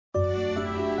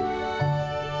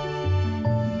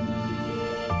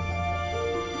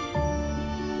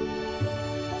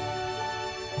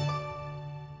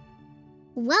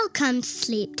Welcome to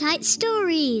Sleep Tight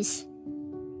Stories.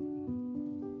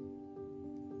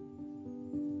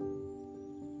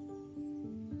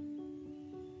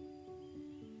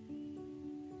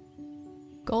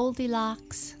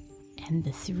 Goldilocks and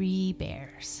the Three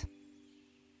Bears.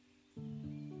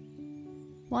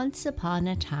 Once upon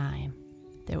a time,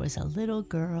 there was a little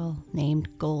girl named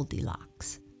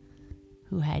Goldilocks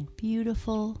who had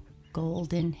beautiful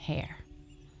golden hair.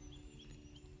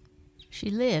 She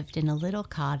lived in a little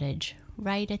cottage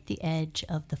right at the edge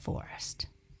of the forest.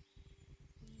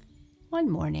 One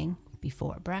morning,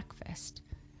 before breakfast,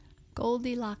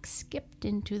 Goldilocks skipped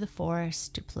into the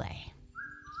forest to play.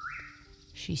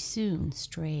 She soon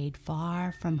strayed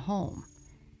far from home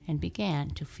and began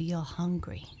to feel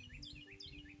hungry.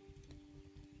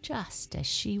 Just as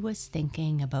she was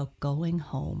thinking about going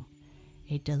home,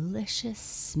 a delicious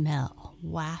smell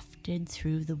wafted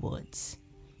through the woods.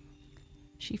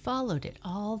 She followed it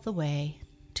all the way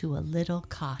to a little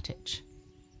cottage.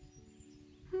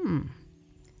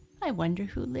 I wonder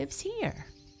who lives here,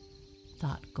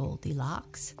 thought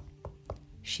Goldilocks.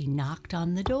 She knocked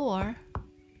on the door,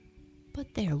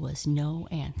 but there was no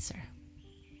answer.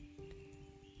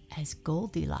 As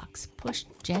Goldilocks pushed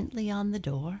gently on the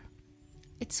door,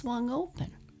 it swung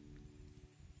open,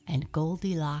 and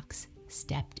Goldilocks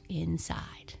stepped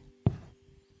inside.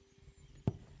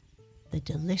 The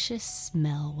delicious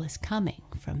smell was coming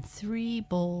from 3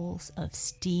 bowls of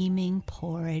steaming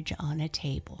porridge on a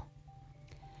table.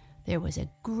 There was a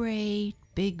great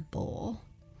big bowl,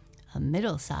 a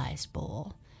middle-sized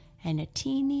bowl, and a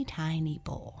teeny tiny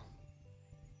bowl.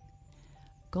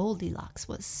 Goldilocks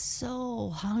was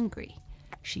so hungry,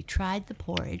 she tried the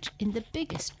porridge in the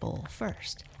biggest bowl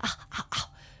first.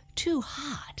 Too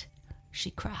hot,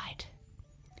 she cried.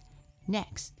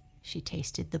 Next, she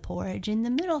tasted the porridge in the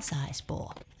middle-sized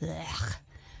bowl. Ugh,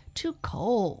 too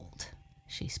cold,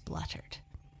 she spluttered.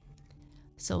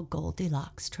 So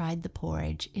Goldilocks tried the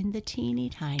porridge in the teeny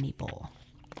tiny bowl.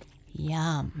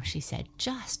 Yum, she said,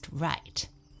 just right.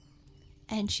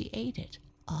 And she ate it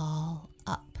all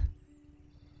up.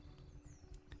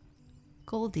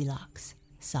 Goldilocks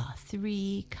saw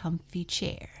 3 comfy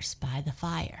chairs by the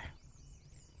fire.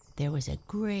 There was a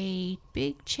great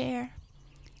big chair,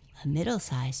 a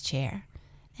middle-sized chair,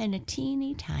 and a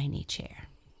teeny tiny chair.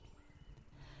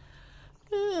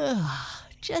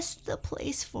 Just the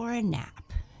place for a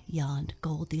nap, yawned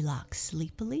Goldilocks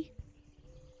sleepily.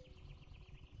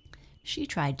 She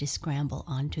tried to scramble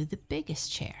onto the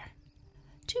biggest chair.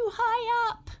 Too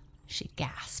high up, she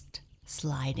gasped,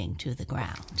 sliding to the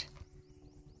ground.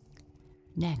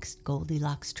 Next,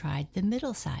 Goldilocks tried the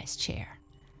middle-sized chair,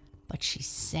 but she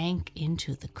sank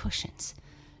into the cushions.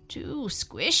 Too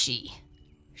squishy,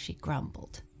 she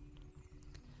grumbled.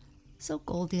 So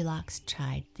Goldilocks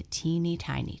tried the teeny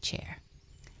tiny chair.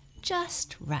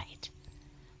 Just right.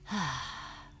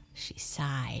 She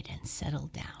sighed and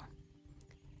settled down.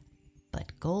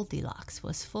 But Goldilocks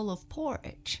was full of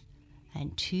porridge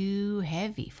and too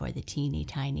heavy for the teeny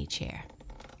tiny chair.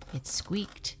 It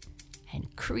squeaked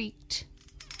and creaked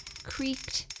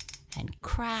and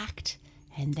cracked,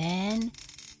 and then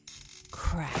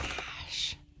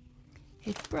crash.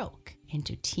 It broke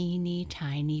into teeny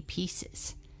tiny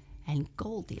pieces, and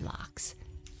Goldilocks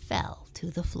fell to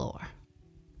the floor.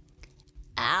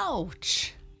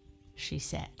 Ouch, she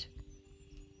said.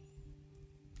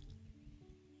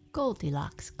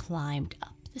 Goldilocks climbed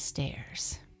up the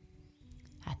stairs.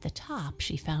 At the top,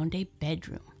 she found a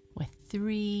bedroom with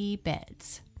 3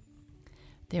 beds.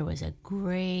 There was a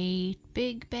great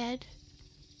big bed,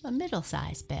 a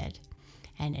middle-sized bed,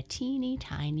 and a teeny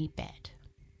tiny bed.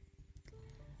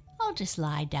 I'll just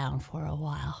lie down for a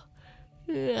while,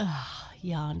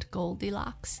 yawned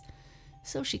Goldilocks.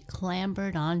 So she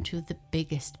clambered onto the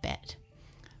biggest bed.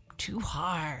 Too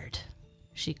hard,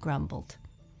 she grumbled.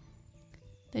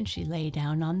 Then she lay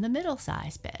down on the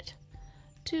middle-sized bed.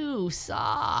 Too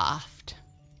soft,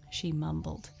 she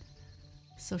mumbled.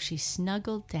 So she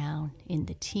snuggled down in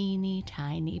the teeny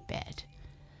tiny bed.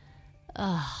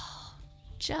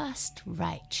 Just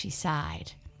right, she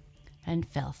sighed, and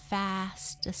fell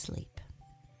fast asleep.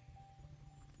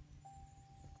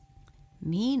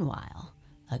 Meanwhile,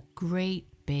 a great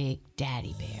big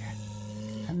daddy bear,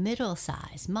 a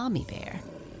middle-sized mommy bear,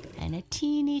 and a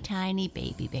teeny tiny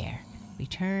baby bear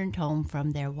returned home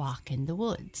from their walk in the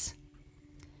woods.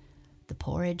 The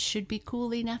porridge should be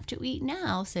cool enough to eat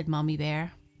now, said Mommy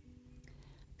Bear.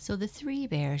 So the 3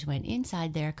 bears went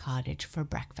inside their cottage for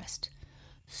breakfast.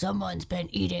 Someone's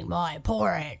been eating my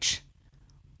porridge,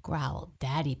 growled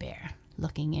Daddy Bear,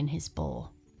 looking in his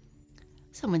bowl.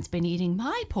 Someone's been eating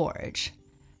my porridge,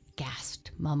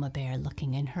 gasped Mama Bear,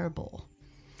 looking in her bowl.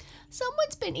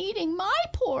 Someone's been eating my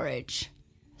porridge,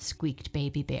 squeaked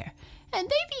Baby Bear, and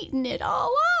they've eaten it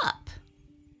all up.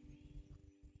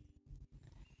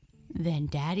 Then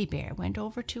Daddy Bear went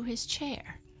over to his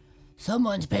chair.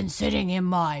 Someone's been sitting in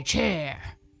my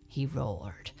chair, he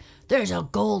roared. There's a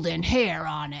golden hair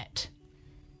on it.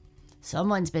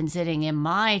 Someone's been sitting in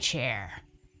my chair,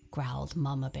 growled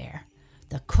Mama Bear.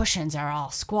 The cushions are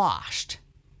all squashed.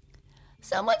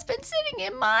 Someone's been sitting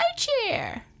in my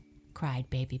chair, cried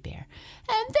Baby Bear,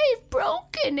 and they've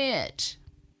broken it.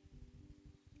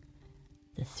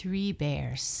 The three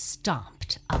bears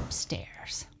stomped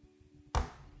upstairs.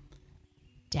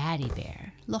 Daddy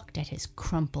Bear looked at his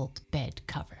crumpled bed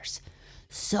covers.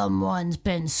 Someone's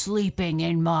been sleeping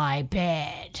in my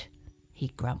bed, he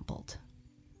grumbled.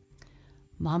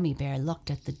 Mommy Bear looked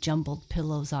at the jumbled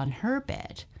pillows on her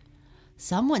bed.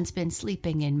 Someone's been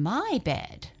sleeping in my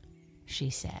bed, she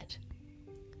said.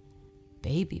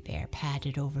 Baby Bear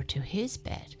padded over to his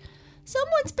bed.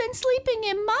 Someone's been sleeping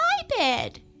in my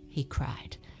bed, he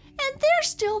cried, and they're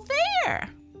still there.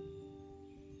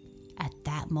 At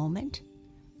that moment,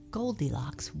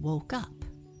 Goldilocks woke up.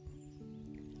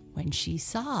 When she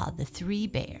saw the three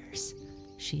bears,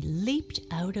 she leaped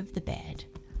out of the bed,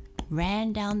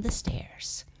 ran down the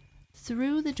stairs,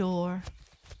 through the door,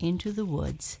 into the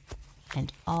woods,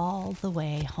 and all the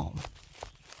way home.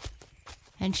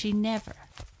 And she never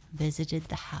visited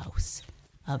the house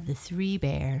of the three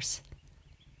bears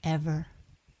ever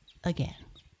again.